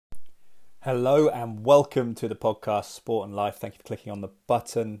Hello and welcome to the podcast Sport and Life. Thank you for clicking on the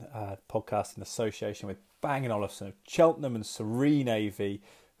button. Podcast in association with Bang & Olufsen of Cheltenham and Serene AV,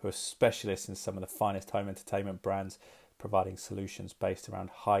 who are specialists in some of the finest home entertainment brands, providing solutions based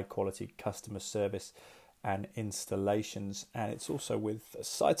around high quality customer service and installations. And it's also with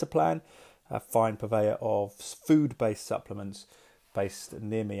Cytoplan, a fine purveyor of food-based supplements based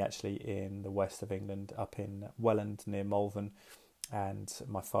near me, actually, in the west of England, up in Welland near Malvern. And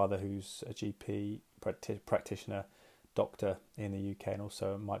my father, who's a GP practitioner, doctor in the UK, and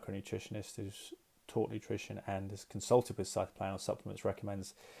also a micronutritionist who's taught nutrition and has consulted with Cytoplan on supplements,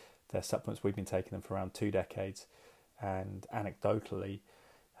 recommends their supplements. We've been taking them for around 2 decades and anecdotally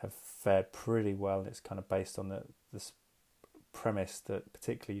have fared pretty well. And it's kind of based on this premise that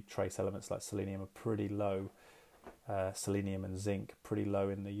particularly trace elements like selenium are pretty low. Selenium and zinc pretty low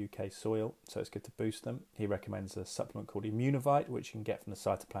in the UK soil, so it's good to boost them. He recommends a supplement called Immunovite, which you can get from the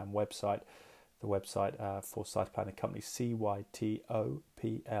Cytoplan website. The website for Cytoplan, the company Cytoplan,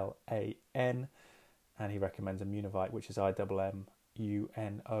 and he recommends Immunovite, which is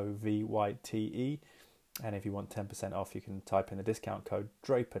IMMUNOVYTE. And if you want 10% off, you can type in the discount code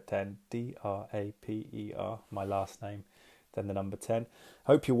DRAPER10, DRAPER, my last name, then the number 10.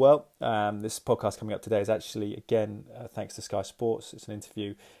 Hope you're well. This podcast coming up today is actually, again, thanks to Sky Sports. It's an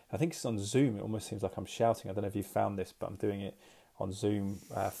interview. I think it's on Zoom. It almost seems like I'm shouting. I don't know if you found this, but I'm doing it on Zoom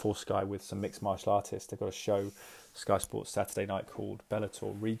for Sky with some mixed martial artists. They've got a show, Sky Sports Saturday night, called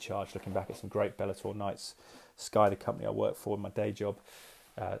Bellator Recharge, looking back at some great Bellator nights. Sky, the company I work for in my day job,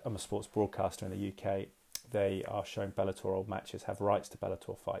 I'm a sports broadcaster in the UK. They are showing Bellator old matches, have rights to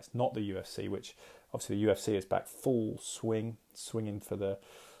Bellator fights, not the UFC, which obviously the UFC is back full swinging for the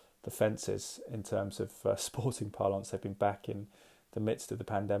fences in terms of sporting parlance. They've been back in the midst of the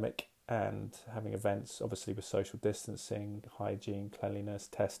pandemic and having events, obviously with social distancing, hygiene, cleanliness,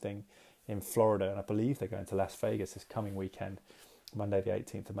 testing in Florida. And I believe they're going to Las Vegas this coming weekend, Monday the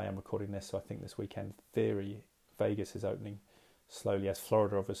 18th of May. I'm recording this, so I think this weekend, theory, Vegas is opening slowly, as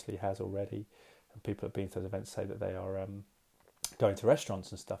Florida obviously has already. And people have been to those events say that they are going to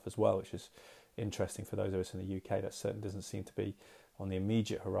restaurants and stuff as well, which is interesting for those of us in the UK. That certainly doesn't seem to be on the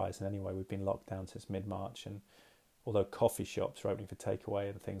immediate horizon anyway. We've been locked down since mid-March, and although coffee shops are opening for takeaway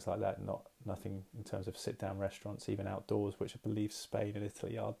and things like that, nothing in terms of sit-down restaurants, even outdoors, which I believe Spain and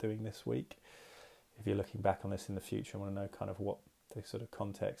Italy are doing this week. If you're looking back on this in the future and want to know kind of what the sort of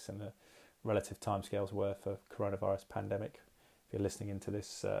context and the relative timescales were for coronavirus pandemic, if you're listening into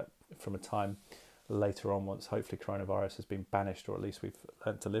this from a time later on, once hopefully coronavirus has been banished, or at least we've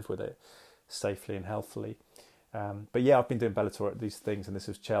learned to live with it safely and healthily. But yeah, I've been doing Bellator at these things, and this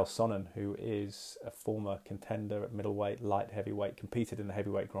is Chael Sonnen, who is a former contender at middleweight, light heavyweight, competed in the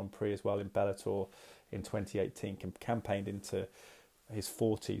heavyweight Grand Prix as well in Bellator in 2018, campaigned into his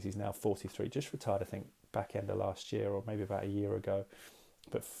 40s. He's now 43, just retired, I think, back end of last year or maybe about a year ago.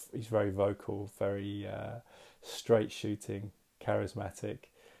 But he's very vocal, very straight shooting, charismatic.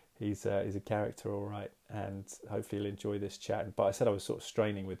 He's a character, all right, and hopefully you'll enjoy this chat. But I said I was sort of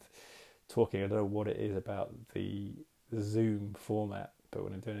straining with talking. I don't know what it is about the Zoom format, but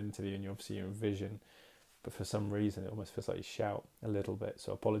when I'm doing an interview and you're in vision, but for some reason it almost feels like you shout a little bit.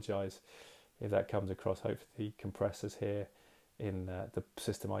 So I apologise if that comes across. Hopefully the compressors here in the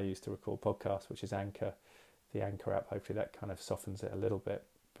system I use to record podcasts, which is Anchor, the Anchor app, hopefully that kind of softens it a little bit.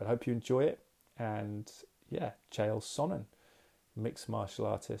 But I hope you enjoy it. And yeah, Chael Sonnen, mixed martial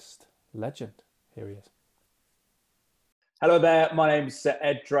artist legend. Here he is. Hello there, my name's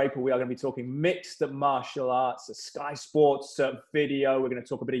Ed Draper. We are going to be talking mixed martial arts, a Sky Sports video. We're going to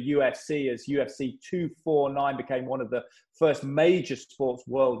talk a bit of UFC, as UFC 249 became one of the first major sports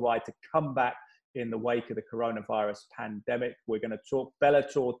worldwide to come back in the wake of the coronavirus pandemic. We're going to talk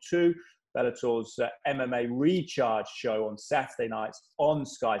Bellator 2, Bellator's MMA Recharge show on Saturday nights on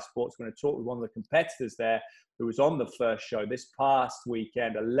Sky Sports. We're going to talk with one of the competitors there who was on the first show this past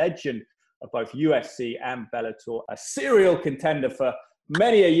weekend, a legend of both UFC and Bellator, a serial contender for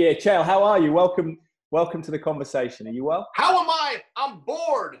many a year. Chael, how are you? Welcome to the conversation. Are you well? How am I? I'm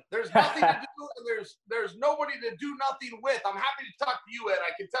bored. There's nothing to do, and there's nobody to do nothing with. I'm happy to talk to you, Ed.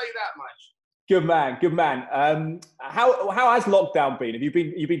 I can tell you that much. Good man. How has lockdown been?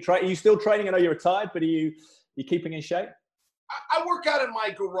 Are you still training? I know you're retired, but are you keeping in shape? I work out in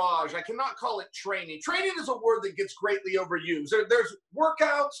my garage. I cannot call it training. Training is a word that gets greatly overused. There's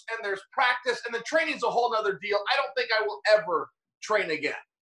workouts and there's practice, and the training's a whole other deal. I don't think I will ever train again.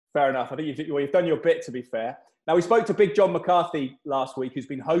 Fair enough. I think you've done your bit, to be fair. Now, we spoke to Big John McCarthy last week, who's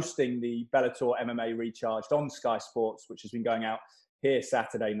been hosting the Bellator MMA Recharged on Sky Sports, which has been going out here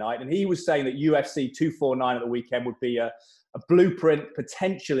Saturday night. And he was saying that UFC 249 at the weekend would be a blueprint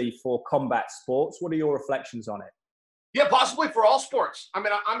potentially for combat sports. What are your reflections on it? Yeah, possibly for all sports. I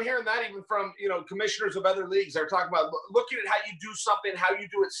mean, I'm hearing that even from, commissioners of other leagues. They're talking about looking at how you do something, how you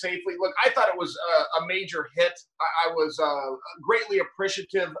do it safely. Look, I thought it was a major hit. I was greatly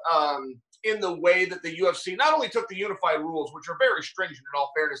appreciative in the way that the UFC not only took the unified rules, which are very stringent in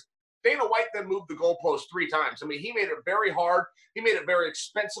all fairness. Dana White then moved the goalpost 3 times. I mean, he made it very hard. He made it very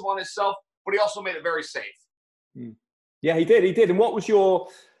expensive on himself, but he also made it very safe. Yeah, he did. He did. And what was your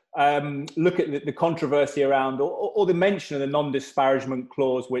look at the controversy around or the mention of the non-disparagement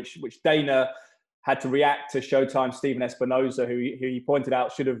clause, which Dana had to react to Showtime Stephen Espinoza, who he pointed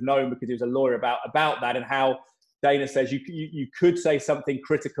out should have known because he was a lawyer about that, and how Dana says you could say something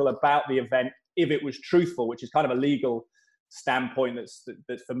critical about the event if it was truthful, which is kind of a legal standpoint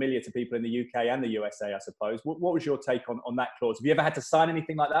that's familiar to people in the UK and the USA, I suppose. What was your take on that clause? Have you ever had to sign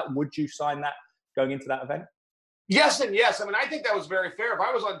anything like that? Would you sign that going into that event? Yes and yes. I mean, I think that was very fair. If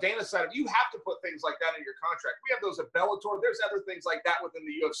I was on Dana's side, you have to put things like that in your contract. We have those at Bellator. There's other things like that within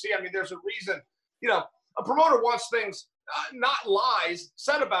the UFC. I mean, there's a reason, a promoter wants things, not lies,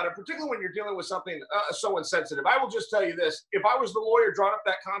 said about it, particularly when you're dealing with something so insensitive. I will just tell you this. If I was the lawyer drawing up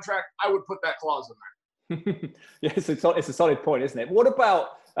that contract, I would put that clause in there. Yes, it's a solid point, isn't it? What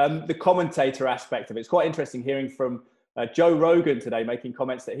about the commentator aspect of it? It's quite interesting hearing from Joe Rogan today, making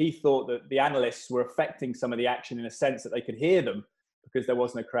comments that he thought that the analysts were affecting some of the action in a sense that they could hear them because there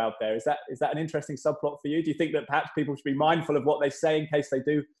wasn't a crowd there. Is that an interesting subplot for you? Do you think that perhaps people should be mindful of what they say in case they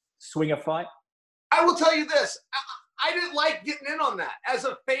do swing a fight? I will tell you this. I didn't like getting in on that. As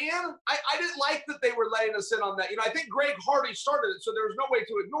a fan, I didn't like that they were letting us in on that. I think Greg Hardy started it, so there was no way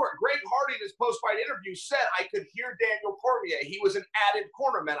to ignore it. Greg Hardy in his post-fight interview said, I could hear Daniel Cormier. He was an added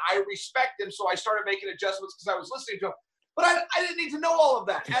cornerman. I respect him, so I started making adjustments because I was listening to him. But I didn't need to know all of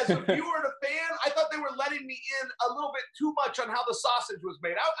that. As a viewer and a fan, I thought they were letting me in a little bit too much on how the sausage was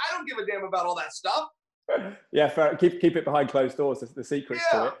made. I don't give a damn about all that stuff. Yeah, fair. Keep it behind closed doors. That's the secrets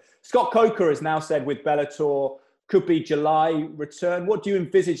to it. Scott Coker has now said with Bellator, could be July return. What do you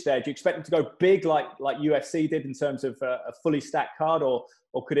envisage there? Do you expect them to go big like UFC did in terms of a fully stacked card, or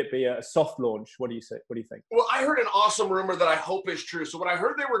could it be a soft launch? What do you say? What do you think? Well, I heard an awesome rumor that I hope is true. So what I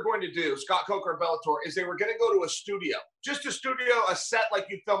heard they were going to do, Scott Coker and Bellator, is they were going to go to a studio, just a studio, a set like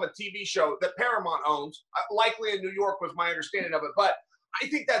you film a TV show that Paramount owns, likely in New York was my understanding of it. But I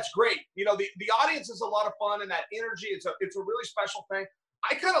think that's great. The audience is a lot of fun, and that energy, it's a really special thing.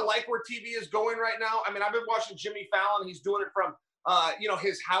 I kind of like where TV is going right now. I mean, I've been watching Jimmy Fallon. He's doing it from,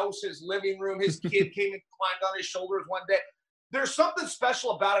 his house, his living room. His kid came and climbed on his shoulders one day. There's something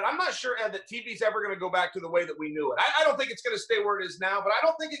special about it. I'm not sure, Ed, that TV's ever going to go back to the way that we knew it. I don't think it's going to stay where it is now, but I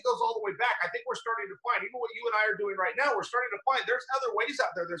don't think it goes all the way back. I think we're starting to find, even what you and I are doing right now, we're starting to find there's other ways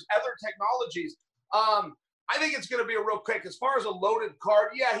out there. There's other technologies. I think it's going to be a real kick. As far as a loaded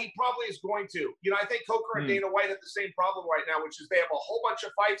card, yeah, he probably is going to. I think Coker and Dana White have the same problem right now, which is they have a whole bunch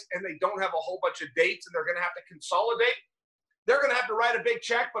of fights and they don't have a whole bunch of dates, and they're going to have to consolidate. They're going to have to write a big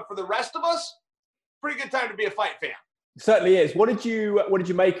check, but for the rest of us, pretty good time to be a fight fan. It certainly is. What did you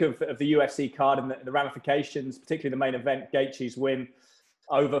make of the UFC card and the ramifications, particularly the main event, Gaethje's win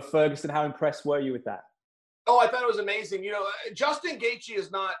over Ferguson? How impressed were you with that? Oh, I thought it was amazing. Justin Gaethje is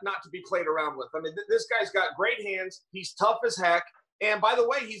not to be played around with. I mean, this guy's got great hands. He's tough as heck. And by the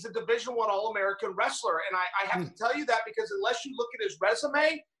way, he's a Division I All-American wrestler. And I have to tell you that because unless you look at his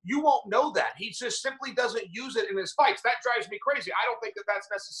resume, you won't know that. He just simply doesn't use it in his fights. That drives me crazy. I don't think that that's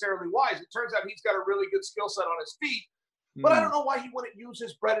necessarily wise. It turns out he's got a really good skill set on his feet. But I don't know why he wouldn't use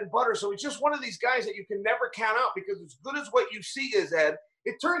his bread and butter. So he's just one of these guys that you can never count out because as good as what you see is, Ed,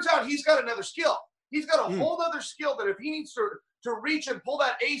 it turns out he's got another skill. He's got a whole other skill that if he needs to reach and pull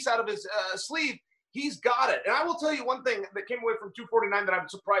that ace out of his sleeve, he's got it. And I will tell you one thing that came away from 249 that I'm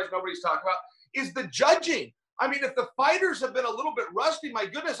surprised nobody's talking about is the judging. I mean, if the fighters have been a little bit rusty, my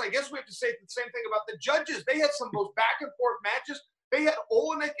goodness, I guess we have to say the same thing about the judges. They had some of those back and forth matches. They had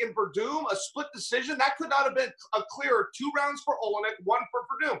Olenek and Verdum, a split decision. That could not have been a clearer 2 rounds for Olenek, 1 for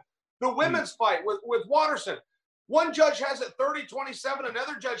Verdum. The women's fight with Watterson. One judge has it 30-27.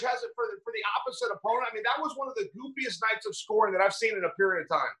 Another judge has it for the opposite opponent. I mean, that was one of the goofiest nights of scoring that I've seen in a period of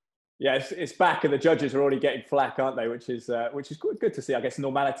time. Yeah, it's back, and the judges are already getting flack, aren't they? Which is good to see. I guess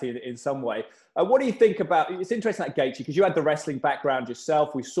normality in some way. What do you think about? It's interesting that Gaethje, because you had the wrestling background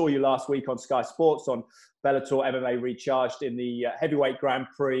yourself. We saw you last week on Sky Sports on Bellator MMA Recharged in the heavyweight Grand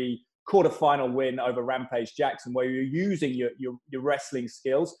Prix quarterfinal win over Rampage Jackson, where you're using your wrestling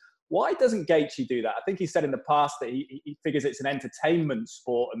skills. Why doesn't Gaethje do that? I think he said in the past that he figures it's an entertainment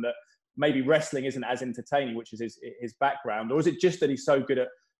sport and that maybe wrestling isn't as entertaining, which is his background? Or is it just that he's so good at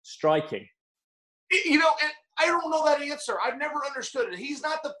striking? You know, and I don't know that answer. I've never understood it. He's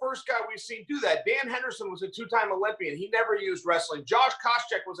not the first guy we've seen do that. Dan Henderson was a two-time Olympian. He never used wrestling. Josh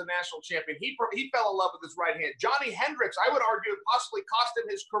Koscheck was a national champion. He fell in love with his right hand. Johnny Hendricks, I would argue, possibly cost him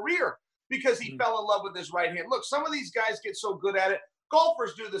his career because he fell in love with his right hand. Look, some of these guys get so good at it.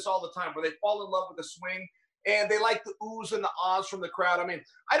 Golfers do this all the time where they fall in love with the swing and they like the oohs and the ahs from the crowd. I mean,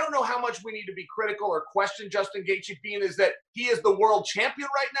 I don't know how much we need to be critical or question Justin Gaethje, being is that he is the world champion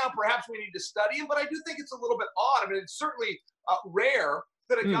right now. Perhaps we need to study him, but I do think it's a little bit odd. I mean, it's certainly rare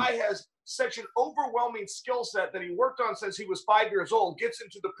that a guy has such an overwhelming skill set that he worked on since he was 5 years old, gets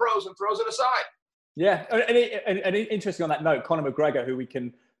into the pros and throws it aside. Yeah, and interesting on that note, Conor McGregor, who we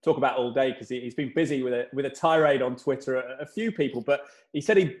can talk about all day because he's been busy with a tirade on Twitter at a few people, but he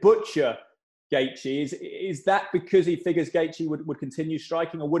said he'd butcher Gaethje. Is that because he figures Gaethje would continue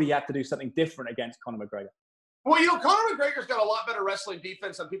striking, or would he have to do something different against Conor McGregor? Well, you know, Conor McGregor's got a lot better wrestling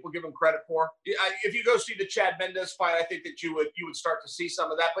defense than people give him credit for. If you go see the Chad Mendes fight, I think that you would start to see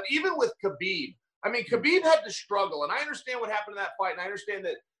some of that. But even with Khabib, I mean, Khabib had to struggle, and I understand what happened in that fight, and I understand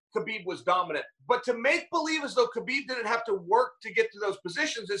that Khabib was dominant. But to make believe as though Khabib didn't have to work to get to those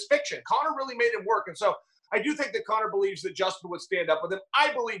positions is fiction. Conor really made him work, and so I do think that Conor believes that Justin would stand up with him.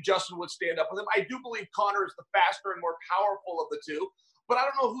 I believe Justin would stand up with him. I do believe Conor is the faster and more powerful of the two, but I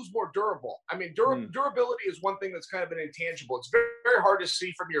don't know who's more durable. I mean, durability is one thing that's kind of an intangible. It's very, very hard to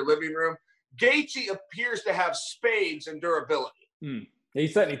see from your living room. Gaethje appears to have spades in durability. He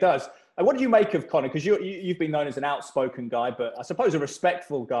certainly does. And what do you make of Conor? Because you've been known as an outspoken guy, but I suppose a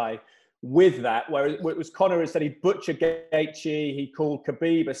respectful guy with that, where it was Conor who said he'd butcher Gaethje. He called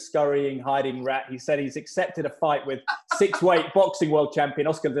Khabib a scurrying, hiding rat. He said he's accepted a fight with six-weight boxing world champion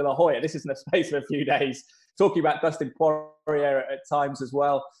Oscar De La Hoya. This is in the space of a few days. Talking about Dustin Poirier at times as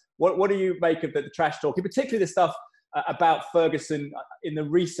well. What do you make of the trash talking, particularly the stuff about Ferguson in the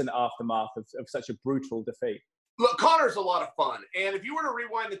recent aftermath of such a brutal defeat? Look, Conor's a lot of fun. And if you were to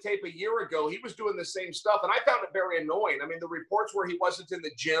rewind the tape a year ago, he was doing the same stuff. And I found it very annoying. I mean, the reports where he wasn't in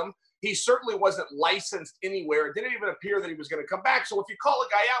the gym, he certainly wasn't licensed anywhere. It didn't even appear that he was going to come back. So if you call a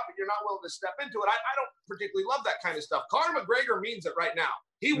guy out, but you're not willing to step into it, I don't particularly love that kind of stuff. Conor McGregor means it right now.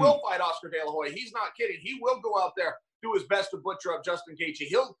 He will fight Oscar De La Hoya. He's not kidding. He will go out there, do his best to butcher up Justin Gaethje.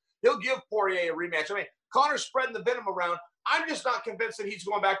 He'll give Poirier a rematch. I mean, Conor's spreading the venom around. I'm just not convinced that he's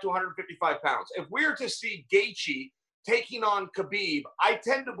going back to 155 pounds. If we're to see Gaethje taking on Khabib, I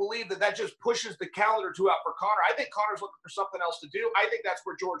tend to believe that just pushes the calendar too out for Conor. I think Conor's looking for something else to do. I think that's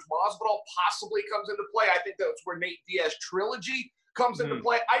where George Masvidal possibly comes into play. I think that's where Nate Diaz trilogy comes into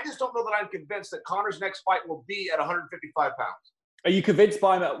play. I just don't know that I'm convinced that Conor's next fight will be at 155 pounds. Are you convinced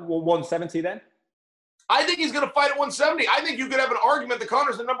by him at 170 then? I think he's going to fight at 170. I think you could have an argument that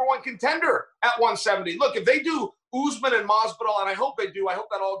Conor's the number one contender at 170. Look, if they do Usman and Masvidal, and I hope they do, I hope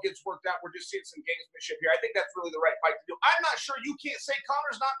that all gets worked out. We're just seeing some gamesmanship here. I think that's really the right fight to do. I'm not sure you can't say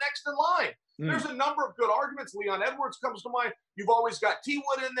Conor's not next in line. There's a number of good arguments. Leon Edwards comes to mind. You've always got T.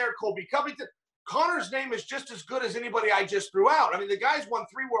 Wood in there, Colby Covington. Conor's name is just as good as anybody I just threw out. I mean, the guy's won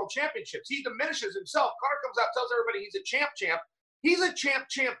 3 world championships. He diminishes himself. Conor comes out, tells everybody he's a champ. He's a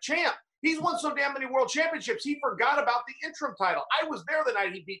champ. He's won so damn many world championships, he forgot about the interim title. I was there the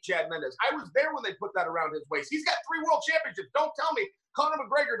night he beat Chad Mendes. I was there when they put that around his waist. He's got 3 world championships. Don't tell me Conor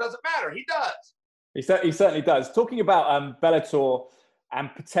McGregor doesn't matter. He does. He certainly does. Talking about Bellator and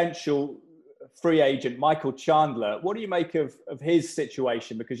potential free agent Michael Chandler, what do you make of his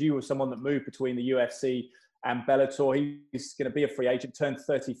situation? Because you were someone that moved between the UFC and Bellator. He's going to be a free agent, turned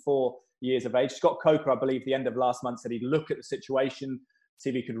 34 years of age. Scott Coker, I believe, the end of last month said he'd look at the situation, see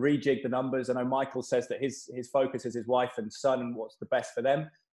if he could rejig the numbers. I know Michael says that his focus is his wife and son and what's the best for them.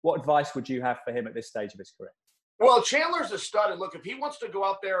 What advice would you have for him at this stage of his career? Well, Chandler's a stud, and look, if he wants to go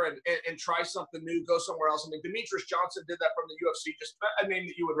out there and try something new, go somewhere else. I mean, Demetrius Johnson did that from the UFC, just a name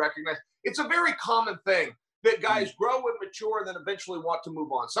that you would recognize. It's a very common thing that guys grow and mature and then eventually want to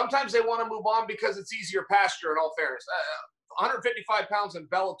move on. Sometimes they want to move on because it's easier pasture, in all fairness. 155 pounds in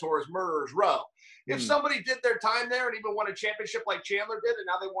Bellator is murderer's row. If somebody did their time there and even won a championship like Chandler did, and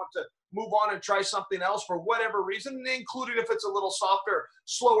now they want to move on and try something else for whatever reason, including if it's a little softer,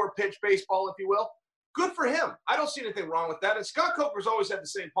 slower pitch baseball, if you will, good for him. I don't see anything wrong with that. And Scott Coker's always had the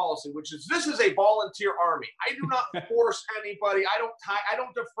same policy, which is this is a volunteer army. I do not force anybody. I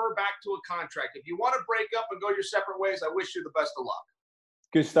don't defer back to a contract. If you want to break up and go your separate ways, I wish you the best of luck.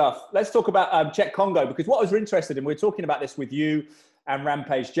 Good stuff. Let's talk about Cheick Kongo, because what I was interested in, we were talking about this with you and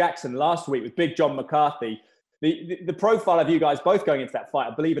Rampage Jackson last week with Big John McCarthy. The profile of you guys both going into that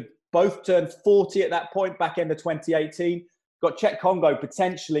fight, I believe, had both turned 40 at that point, back end of 2018. Got Cheick Kongo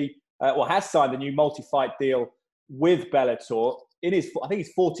potentially has signed a new multi-fight deal with Bellator. I think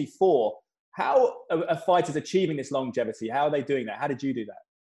he's 44. How are fighters achieving this longevity? How are they doing that? How did you do that?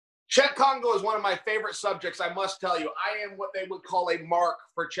 Cheick Kongo is one of my favorite subjects, I must tell you. I am what they would call a mark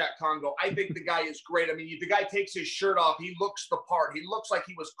for Cheick Kongo. I think the guy is great. I mean, the guy takes his shirt off. He looks the part. He looks like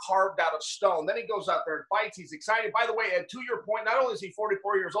he was carved out of stone. Then he goes out there and fights. He's excited. By the way, Ed, to your point, not only is he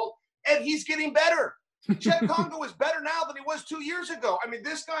 44 years old, Ed, he's getting better. Cheick Kongo is better now than he was 2 years ago. I mean,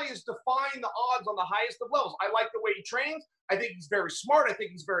 this guy is defying the odds on the highest of levels. I like the way he trains. I think he's very smart. I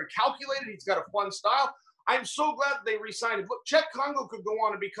think he's very calculated. He's got a fun style. I'm so glad they re-signed him. Look, Cheick Kongo could go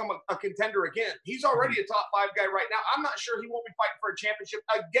on and become a contender again. He's already a top 5 guy right now. I'm not sure he won't be fighting for a championship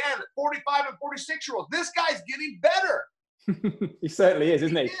again. 45 and 46-year-olds. This guy's getting better. He certainly is,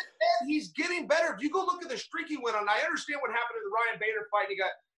 isn't he? He's getting better. If you go look at the streak he went on, I understand what happened in the Ryan Bader fight. You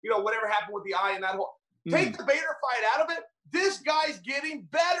got, whatever happened with the eye and that whole. Take the Bader fight out of it. This guy's getting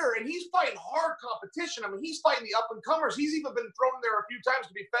better, and he's fighting hard competition. I mean, he's fighting the up-and-comers. He's even been thrown in there a few times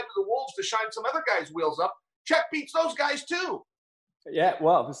to be fed to the wolves to shine some other guys' wheels up. Cheick beats those guys too. Yeah,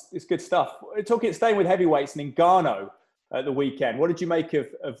 well, it's good stuff. Staying with heavyweights, Ngannou at the weekend. What did you make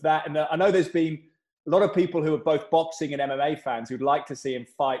of that? And I know there's been a lot of people who are both boxing and MMA fans who'd like to see him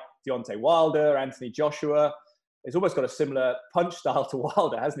fight Deontay Wilder, Anthony Joshua. He's almost got a similar punch style to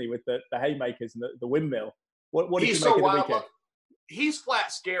Wilder, hasn't he, with the haymakers and the windmill? What did you make of the weekend? Look, he's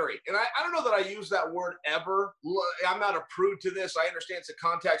flat scary. And I don't know that I use that word ever. I'm not a prude to this. I understand it's a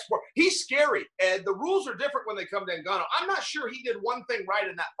contact sport. He's scary. And the rules are different when they come to Ngannou. I'm not sure he did one thing right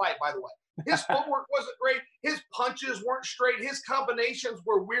in that fight, by the way. His footwork wasn't great. His punches weren't straight. His combinations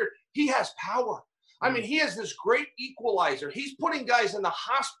were weird. He has power. I mean, he has this great equalizer. He's putting guys in the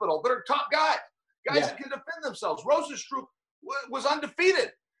hospital that are top guys that can defend themselves. Rosenstruck was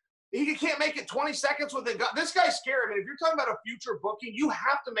undefeated. He can't make it 20 seconds with it. This guy's scary. I mean, if you're talking about a future booking, you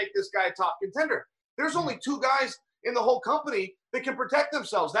have to make this guy a top contender. There's only 2 guys in the whole company that can protect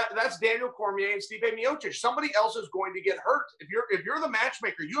themselves. That's Daniel Cormier and Stipe Miocic. Somebody else is going to get hurt. If you're the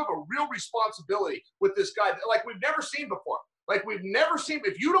matchmaker, you have a real responsibility with this guy, like we've never seen before. Like we've never seen.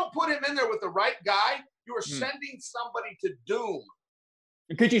 If you don't put him in there with the right guy, you are sending somebody to doom.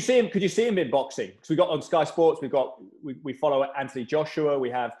 Could you see him in boxing? Because we got on Sky Sports, we follow Anthony Joshua. We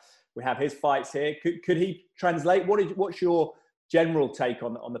have his fights here. Could he translate? What's your general take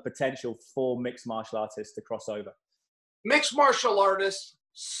on the potential for mixed martial artists to cross over? Mixed martial artists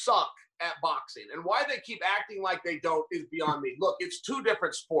suck at boxing, and why they keep acting like they don't is beyond me. Look, it's 2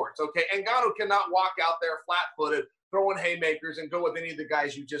 different sports, okay? Ngannou cannot walk out there flat-footed, throwing haymakers and go with any of the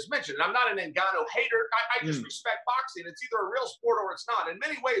guys you just mentioned. And I'm not an Ngannou hater. I just respect boxing. It's either a real sport or it's not. In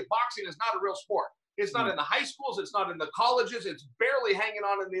many ways, boxing is not a real sport. It's not in the high schools. It's not in the colleges. It's barely hanging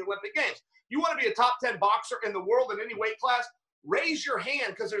on in the Olympic Games. You want to be a top 10 boxer in the world in any weight class? Raise your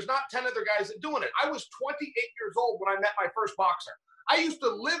hand, because there's not 10 other guys that are doing it. I was 28 years old when I met my first boxer. I used to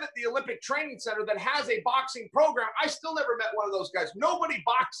live at the Olympic Training Center that has a boxing program. I still never met one of those guys. Nobody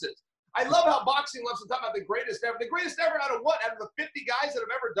boxes. I love how boxing loves to talk about the greatest ever. The greatest ever out of what? Out of the 50 guys that have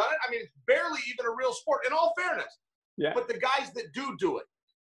ever done it? I mean, it's barely even a real sport, in all fairness. Yeah. But the guys that do it,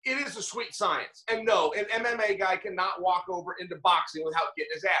 it is a sweet science. And no, an MMA guy cannot walk over into boxing without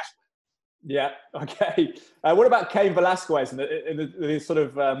getting his ass whipped. Yeah, okay. What about Cain Velasquez and the sort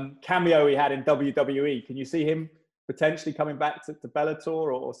of cameo he had in WWE? Can you see him potentially coming back to Bellator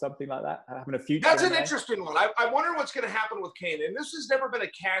or something like that, having a future? That's an interesting one. I wonder what's going to happen with Cain. And this has never been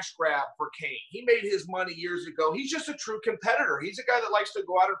a cash grab for Cain. He made his money years ago. He's just a true competitor. He's a guy that likes to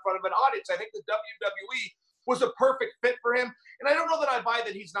go out in front of an audience. I think the WWE was a perfect fit for him. And I don't know that I buy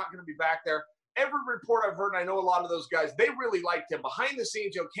that he's not going to be back there. Every report I've heard, and I know a lot of those guys, they really liked him. Behind the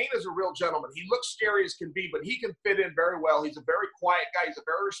scenes, Cain is a real gentleman. He looks scary as can be, but he can fit in very well. He's a very quiet guy. He's a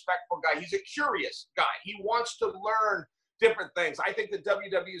very respectful guy. He's a curious guy. He wants to learn different things. I think the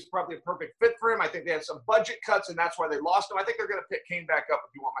WWE is probably a perfect fit for him. I think they had some budget cuts, and that's why they lost him. I think they're going to pick Cain back up,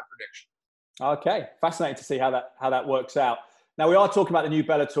 if you want my prediction. Okay, fascinating to see how that works out. Now, we are talking about the new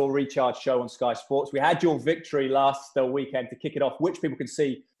Bellator Recharge show on Sky Sports. We had your victory last weekend to kick it off, which people can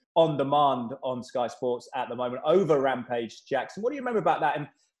see on demand on Sky Sports at the moment over Rampage Jackson. What do you remember about that? And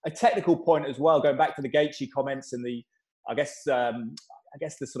a technical point as well, going back to the Gaethje comments and the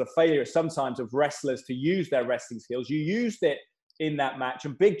sort of failure sometimes of wrestlers to use their wrestling skills. You used it in that match,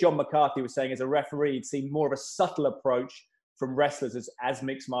 and Big John McCarthy was saying as a referee, he'd seen more of a subtle approach from wrestlers as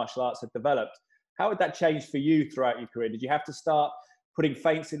mixed martial arts had developed. How would that change for you throughout your career? Did you have to start putting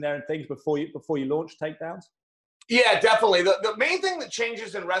feints in there and things before you launch takedowns? Yeah, definitely. The main thing that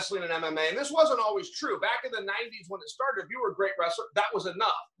changes in wrestling and MMA, and this wasn't always true. Back in the 90s when it started, if you were a great wrestler, that was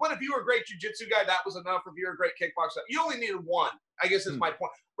enough. But if you were a great jiu-jitsu guy, that was enough. If you were a great kickboxer, you only needed one, I guess is my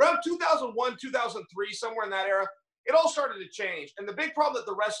point. Around 2001, 2003, somewhere in that era, it all started to change. And the big problem that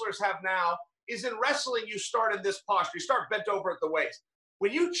the wrestlers have now is in wrestling, you start in this posture. You start bent over at the waist.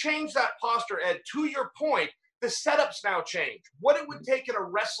 When you change that posture, Ed, to your point, the setups now change. What it would take in a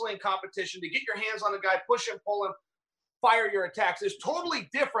wrestling competition to get your hands on a guy, push him, pull him, fire your attacks is totally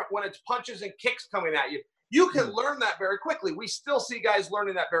different when it's punches and kicks coming at you. You can learn that very quickly. We still see guys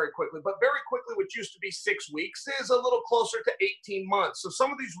learning that very quickly, but very quickly, what used to be 6 weeks is a little closer to 18 months. So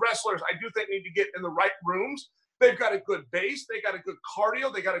some of these wrestlers, I do think, need to get in the right rooms. They've got a good base. They got a good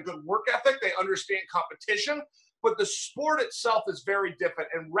cardio. They got a good work ethic. They understand competition. But the sport itself is very different,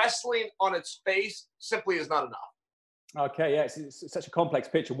 and wrestling on its face simply is not enough. Okay, yeah, it's such a complex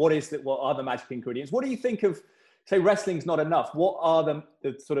picture. What are the magic ingredients? What do you think of, say, wrestling's not enough? What are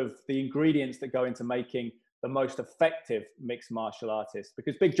the sort of the ingredients that go into making the most effective mixed martial artist?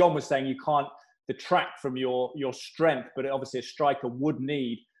 Because Big John was saying you can't detract from your strength, but obviously a striker would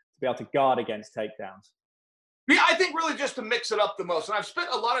need to be able to guard against takedowns. Yeah, I think really just to mix it up the most. And I've spent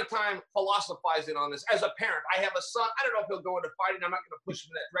a lot of time philosophizing on this. As a parent, I have a son. I don't know if he'll go into fighting. I'm not going to push him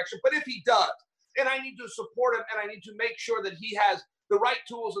in that direction. But if he does, and I need to support him, and I need to make sure that he has the right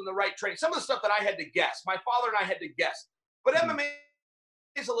tools and the right training. Some of the stuff that I had to guess. My father and I had to guess. But MMA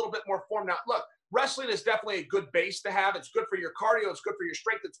is a little bit more formed now. Look, wrestling is definitely a good base to have. It's good for your cardio. It's good for your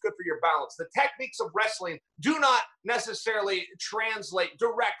strength. It's good for your balance. The techniques of wrestling do not necessarily translate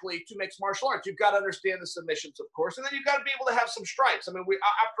directly to mixed martial arts. You've got to understand the submissions, of course, and then you've got to be able to have some strikes. I mean,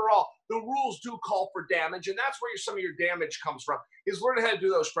 after all, the rules do call for damage, and that's where some of your damage comes from, is learning how to do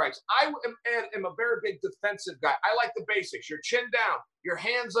those strikes. I am a very big defensive guy. I like the basics. Your chin down, your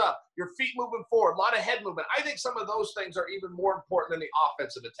hands up, your feet moving forward, a lot of head movement. I think some of those things are even more important than the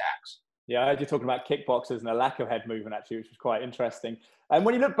offensive attacks. Yeah, I heard you talking about kickboxers and a lack of head movement, actually, which was quite interesting. And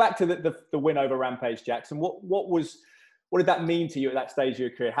when you look back to the win over Rampage Jackson, what did that mean to you at that stage of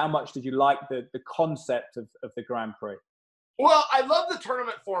your career? How much did you like the concept of the Grand Prix? Well, I love the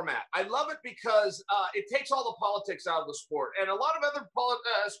tournament format. I love it because it takes all the politics out of the sport. And a lot of other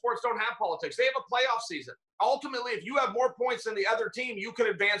sports don't have politics. They have a playoff season. Ultimately, if you have more points than the other team, you can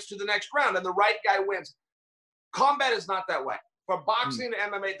advance to the next round, and the right guy wins. Combat is not that way. For boxing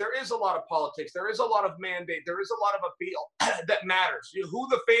and MMA, there is a lot of politics. There is a lot of mandate. There is a lot of appeal that matters. Who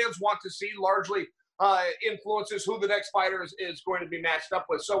the fans want to see largely influences who the next fighter is going to be matched up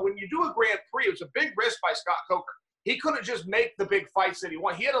with. So when you do a Grand Prix, it was a big risk by Scott Coker. He couldn't just make the big fights that he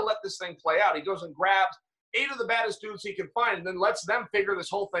wanted. He had to let this thing play out. He goes and grabs 8 of the baddest dudes he can find and then lets them figure this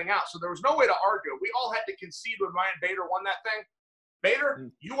whole thing out. So there was no way to argue. We all had to concede when Ryan Bader won that thing.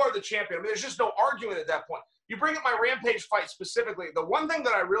 Bader, you are the champion. I mean, there's just no argument at that point. You bring up my Rampage fight specifically. The one thing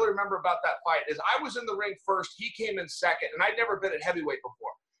that I really remember about that fight is I was in the ring first. He came in second, and I'd never been at heavyweight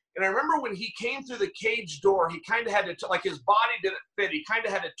before. And I remember when he came through the cage door, he kind of had to, like his body didn't fit. He kind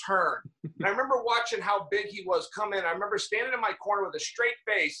of had to turn. And I remember watching how big he was come in. I remember standing in my corner with a straight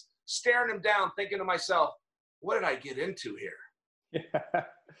face, staring him down, thinking to myself, what did I get into here? Yeah.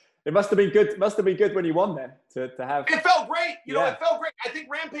 It must have been good. Must have been good when you won then to have. It felt great. You know, it felt great. I think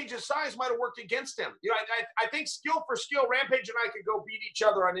Rampage's size might have worked against him. You know, I think skill for skill, Rampage and I could go beat each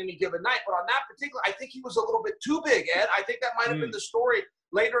other on any given night. But on that particular, I think he was a little bit too big, Ed. I think that might have been the story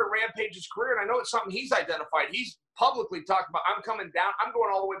later in Rampage's career. And I know it's something he's identified. He's publicly talked about, I'm coming down. I'm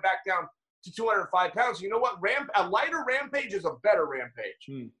going all the way back down to 205 pounds. You know what? A lighter Rampage is a better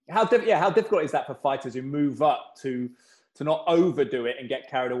Rampage. How difficult is that for fighters who move up to not overdo it and get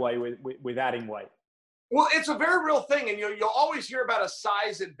carried away with adding weight? Well, it's a very real thing, and you'll always hear about a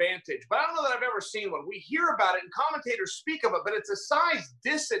size advantage, but I don't know that I've ever seen one. We hear about it, and commentators speak of it, but it's a size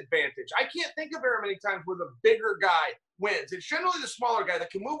disadvantage. I can't think of very many times where the bigger guy wins. It's generally the smaller guy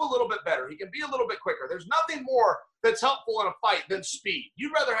that can move a little bit better. He can be a little bit quicker. There's nothing more that's helpful in a fight than speed.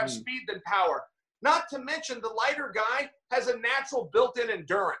 You'd rather have speed than power. Not to mention the lighter guy has a natural built-in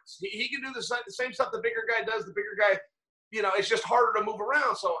endurance. He can do the same stuff the bigger guy does. The bigger guy, you know, it's just harder to move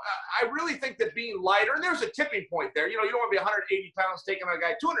around. So I really think that being lighter, and there's a tipping point there. You know, you don't want to be 180 pounds taking on a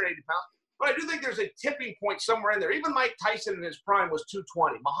guy 280 pounds, but I do think there's a tipping point somewhere in there. Even Mike Tyson in his prime was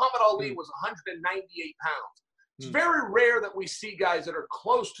 220. Muhammad Ali was 198 pounds. It's very rare that we see guys that are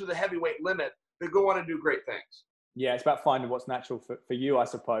close to the heavyweight limit that go on and do great things. Yeah, it's about finding what's natural for you, I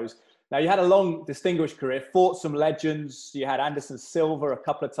suppose. Now, you had a long, distinguished career, fought some legends. You had Anderson Silva a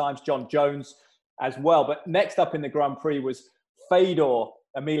couple of times, John Jones as well. But next up in the Grand Prix was Fedor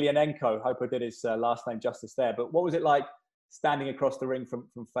Emelianenko. Hope I did his last name justice there. But what was it like standing across the ring from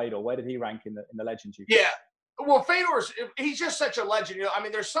Fedor? Where did he rank in the legends? Yeah, Well, he's just such a legend. You know, I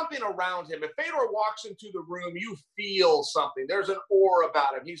mean, there's something around him. If Fedor walks into the room, you feel something. There's an aura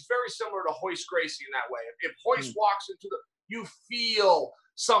about him. He's very similar to Royce Gracie in that way. If Royce walks into you feel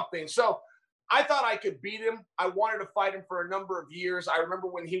something. So I thought I could beat him. I wanted to fight him for a number of years. I remember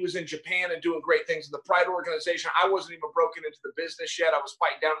when he was in Japan and doing great things in the Pride organization. I wasn't even broken into the business yet. I was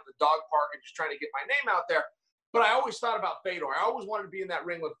fighting down at the dog park and just trying to get my name out there. But I always thought about Fedor. I always wanted to be in that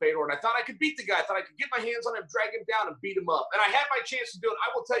ring with Fedor, and I thought I could beat the guy. I thought I could get my hands on him, drag him down, and beat him up. And I had my chance to do it.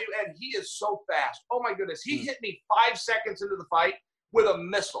 I will tell you, Ed, he is so fast. Oh, my goodness. He hit me 5 seconds into the fight with a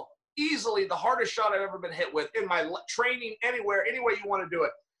missile. Easily the hardest shot I've ever been hit with in my training, anywhere, any way you want to do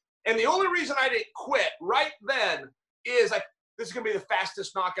it. And the only reason I didn't quit right then is this is going to be the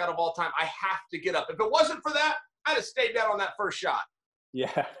fastest knockout of all time. I have to get up. If it wasn't for that, I'd have stayed down on that first shot.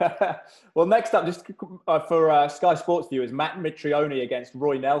 Yeah. Well, next up, just for Sky Sports viewers, Matt Mitrione against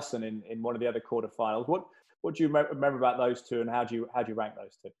Roy Nelson in one of the other quarterfinals. What do you remember about those two, and how do you rank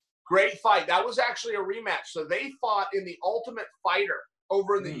those two? Great fight. That was actually a rematch. So they fought in the Ultimate Fighter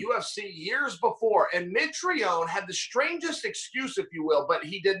over in the UFC years before. And Mitrione had the strangest excuse, if you will, but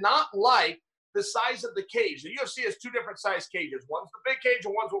he did not like the size of the cage. The UFC has 2 different size cages. One's the big cage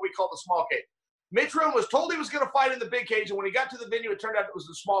and one's what we call the small cage. Mitrione was told he was going to fight in the big cage, and when he got to the venue, it turned out it was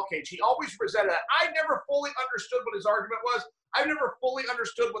the small cage. He always resented that. I never fully understood what his argument was. I never fully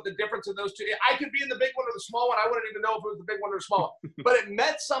understood what the difference in those two. I could be in the big one or the small one. I wouldn't even know if it was the big one or the small one. But it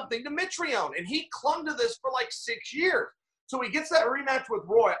meant something to Mitrione, and he clung to this for like 6 years. So he gets that rematch with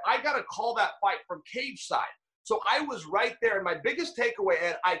Roy. I got to call that fight from cage side. So I was right there. And my biggest takeaway,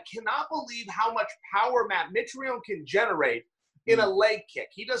 Ed, I cannot believe how much power Matt Mitrione can generate in a leg kick.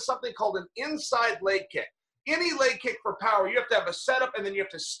 He does something called an inside leg kick. Any leg kick for power, you have to have a setup, and then you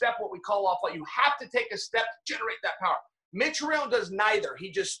have to step what we call off. Like you have to take a step to generate that power. Mitrione does neither.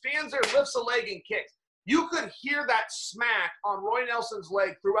 He just stands there, lifts a leg, and kicks. You could hear that smack on Roy Nelson's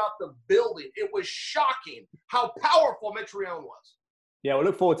leg throughout the building. It was shocking how powerful Mitrione was. Yeah, we'll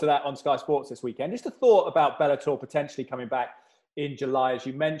look forward to that on Sky Sports this weekend. Just a thought about Bellator potentially coming back in July, as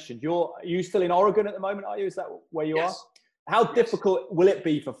you mentioned. Are you still in Oregon at the moment, are you? Is that where you are? How difficult will it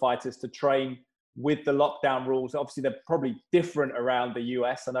be for fighters to train with the lockdown rules? Obviously, they're probably different around the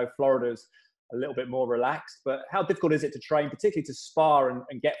US. I know Florida's a little bit more relaxed, but how difficult is it to train, particularly to spar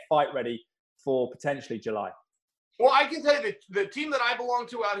and get fight ready for potentially July? Well, I can tell you that the team that I belong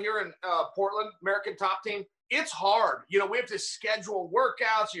to out here in Portland, American Top Team, it's hard. You know, we have to schedule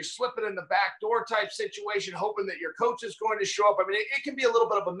workouts. You're slipping in the back door type situation, hoping that your coach is going to show up. I mean, it can be a little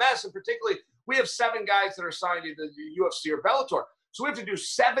bit of a mess, and particularly we have 7 guys that are signed to the UFC or Bellator. So we have to do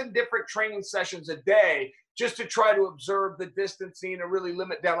 7 different training sessions a day just to try to observe the distancing and really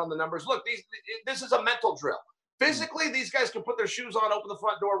limit down on the numbers. Look, this is a mental drill. Physically, these guys can put their shoes on, open the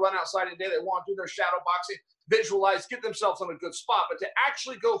front door, run outside any day they want, do their shadow boxing, visualize, get themselves on a good spot. But to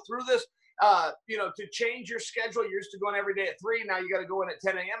actually go through this, to change your schedule, you're used to going every day at 3. Now you got to go in at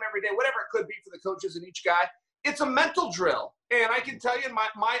 10 a.m. every day, whatever it could be for the coaches and each guy. It's a mental drill. And I can tell you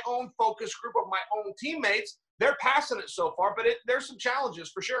my own focus group of my own teammates, they're passing it so far, but there's some challenges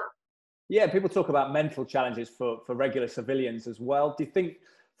for sure. Yeah, people talk about mental challenges for regular civilians as well. Do you think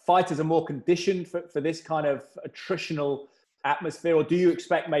fighters are more conditioned for this kind of attritional atmosphere, or do you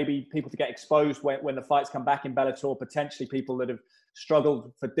expect maybe people to get exposed when the fights come back in Bellator, potentially people that have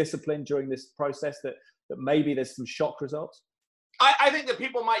struggled for discipline during this process, that maybe there's some shock results? I think that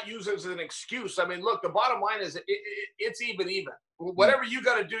people might use it as an excuse. I mean, look, the bottom line is it's even. Whatever you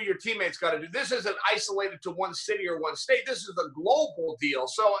got to do, your teammates got to do. This isn't isolated to one city or one state. This is a global deal.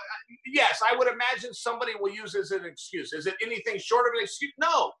 So, yes, I would imagine somebody will use it as an excuse. Is it anything short of an excuse?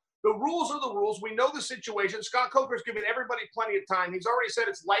 No. The rules are the rules. We know the situation. Scott Coker's giving everybody plenty of time. He's already said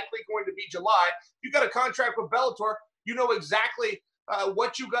it's likely going to be July. You got a contract with Bellator. You know exactly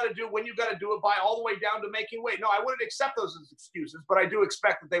what you got to do, when you got to do it by, all the way down to making weight. No, I wouldn't accept those as excuses, but I do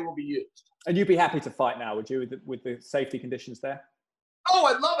expect that they will be used. And you'd be happy to fight now, would you, with the safety conditions there? Oh,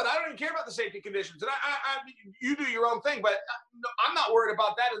 I love it. I don't even care about the safety conditions. And you do your own thing, but I'm not worried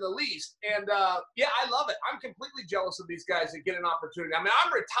about that in the least. And yeah, I love it. I'm completely jealous of these guys that get an opportunity. I mean,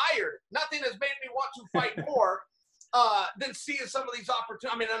 I'm retired. Nothing has made me want to fight more than seeing some of these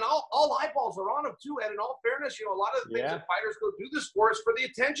opportunities. I mean, and all eyeballs are on them too. And in all fairness, a lot of the things that fighters go do this for is for the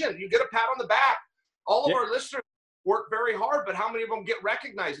attention. You get a pat on the back. All of our listeners work very hard, but how many of them get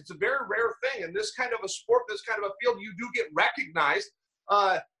recognized? It's a very rare thing. In this kind of a sport, this kind of a field, you do get recognized.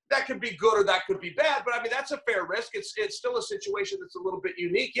 That could be good or that could be bad, but I mean, that's a fair risk. It's still a situation that's a little bit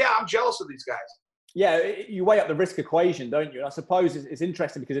unique. Yeah, I'm jealous of these guys. Yeah, you weigh up the risk equation, don't you? And I suppose it's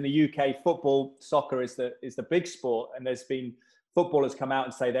interesting because in the UK, football, soccer is the big sport, and there's been footballers come out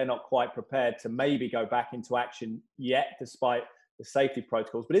and say they're not quite prepared to maybe go back into action yet, despite the safety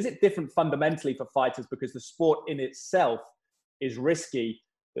protocols. But is it different fundamentally for fighters because the sport in itself is risky,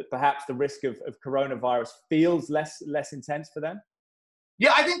 that perhaps the risk of coronavirus feels less intense for them?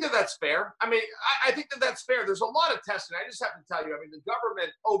 Yeah, I think that's fair. I mean, I think that's fair. There's a lot of testing. I just have to tell you, I mean, the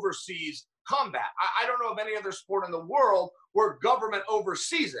government oversees combat. I don't know of any other sport in the world where government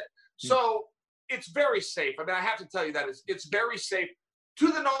oversees it. So it's very safe. I mean, I have to tell you that it's very safe to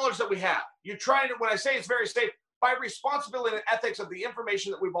the knowledge that we have. You try to, when I say it's very safe, by responsibility and ethics of the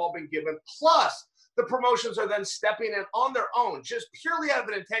information that we've all been given, plus the promotions are then stepping in on their own, just purely out of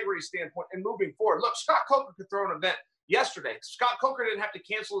an integrity standpoint and moving forward. Look, Scott Coker could throw an event yesterday. Scott Coker didn't have to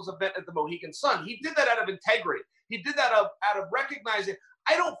cancel his event at the Mohegan Sun. He did that out of integrity. He did that out of recognizing,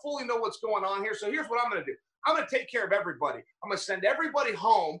 I don't fully know what's going on here, so here's what I'm going to do. I'm going to take care of everybody. I'm going to send everybody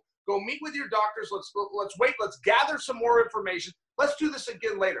home. Go meet with your doctors. Let's wait. Let's gather some more information. Let's do this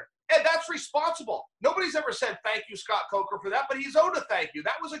again later. And that's responsible. Nobody's ever said thank you, Scott Coker, for that, but he's owed a thank you.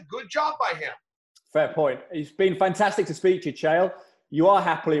 That was a good job by him. Fair point. It's been fantastic to speak to you, Chael. You are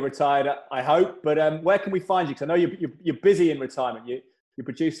happily retired, I hope. But where can we find you? Because I know you're busy in retirement. You're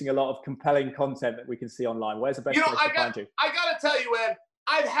producing a lot of compelling content that we can see online. Where's the best place to find you? I got to tell you, Ed,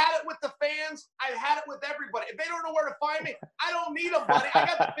 I've had it with the fans. I've had it with everybody. If they don't know where to find me, I don't need them, buddy. I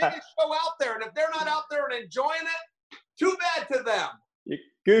got the biggest show out there. And if they're not out there and enjoying it, too bad to them. You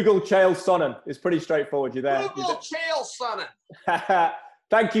Google Chael Sonnen. It's pretty straightforward. You're there. Google Chael Sonnen.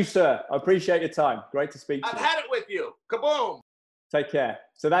 Thank you, sir. I appreciate your time. Great to speak to you. I've had it with you. Kaboom. Take care.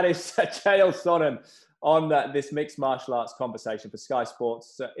 So that is Chael Sonnen on this mixed martial arts conversation for Sky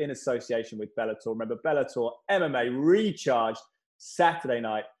Sports in association with Bellator. Remember, Bellator MMA Recharged Saturday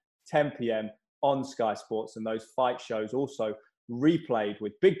night, 10 p.m. on Sky Sports. And those fight shows also replayed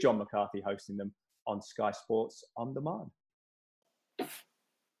with Big John McCarthy hosting them on Sky Sports On Demand.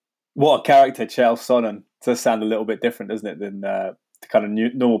 What a character, Chael Sonnen. Does sound a little bit different, doesn't it, than the kind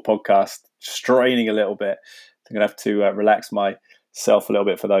of normal podcast. Straining a little bit. I'm going to have to relax myself a little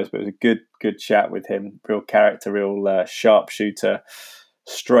bit for those, but it was a good chat with him. Real character, real sharpshooter,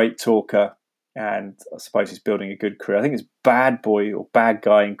 straight talker, and I suppose he's building a good career. I think it's Bad Boy or Bad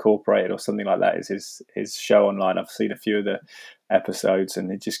Guy Incorporated or something like that is his show online. I've seen a few of the episodes,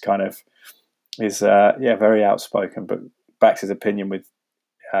 and it just kind of is very outspoken, but backs his opinion with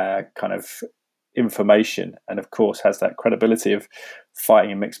kind of information, and of course has that credibility of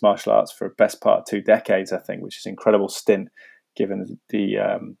fighting in mixed martial arts for the best part of 2 decades, I think, which is an incredible stint given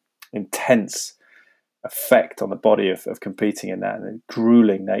the intense effect on the body of competing in that and the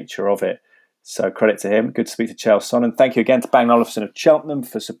grueling nature of it. So credit to him. Good to speak to Chael Sonnen. Thank you again to Bang & Olufsen of Cheltenham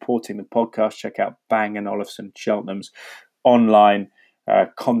for supporting the podcast. Check out Bang & Olufsen Cheltenham's online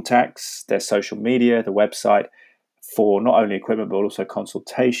contacts, their social media, the website, for not only equipment but also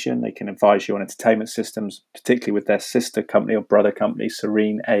consultation. They can advise you on entertainment systems, particularly with their sister company or brother company,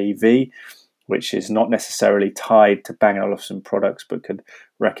 Serene AV, which is not necessarily tied to Bang & Olufsen products but could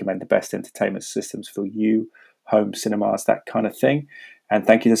recommend the best entertainment systems for you, home cinemas, that kind of thing. And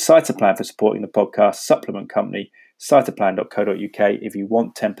thank you to Cytoplan for supporting the podcast supplement company, cytoplan.co.uk. If you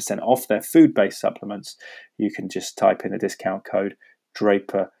want 10% off their food-based supplements, you can just type in the discount code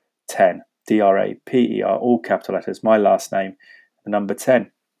DRAPER10, DRAPER, all capital letters, my last name, the number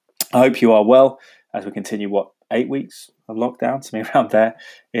 10. I hope you are well as we continue, 8 weeks of lockdown, something around there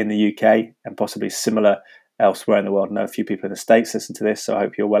in the UK, and possibly similar elsewhere in the world. I know a few people in the States listen to this, so I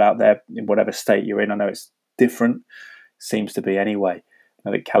hope you're well out there in whatever state you're in. I know it's different, seems to be anyway. I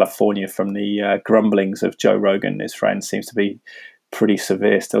think California, from the grumblings of Joe Rogan and his friends, seems to be pretty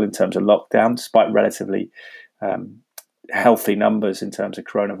severe still in terms of lockdown, despite relatively healthy numbers in terms of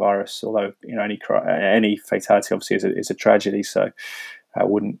coronavirus. Although any fatality obviously is a tragedy, so I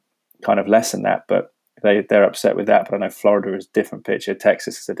wouldn't kind of lessen that. But they're upset with that. But I know Florida is a different picture,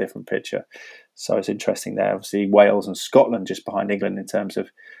 Texas is a different picture. So it's interesting there. Obviously, Wales and Scotland just behind England in terms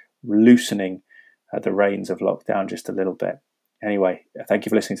of loosening the reins of lockdown just a little bit. Anyway, thank you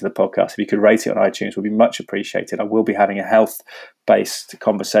for listening to the podcast. If you could rate it on iTunes, it would be much appreciated. I will be having a health-based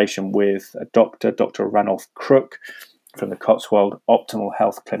conversation with Dr. Ranulph Crook from the Cotswold Optimal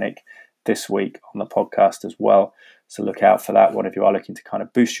Health Clinic this week on the podcast as well. So look out for that one if you are looking to kind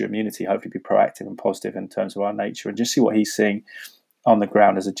of boost your immunity, hopefully be proactive and positive in terms of our nature, and just see what he's seeing on the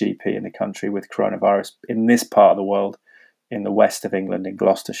ground as a GP in the country with coronavirus in this part of the world, in the west of England, in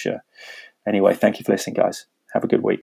Gloucestershire. Anyway, thank you for listening, guys. Have a good week.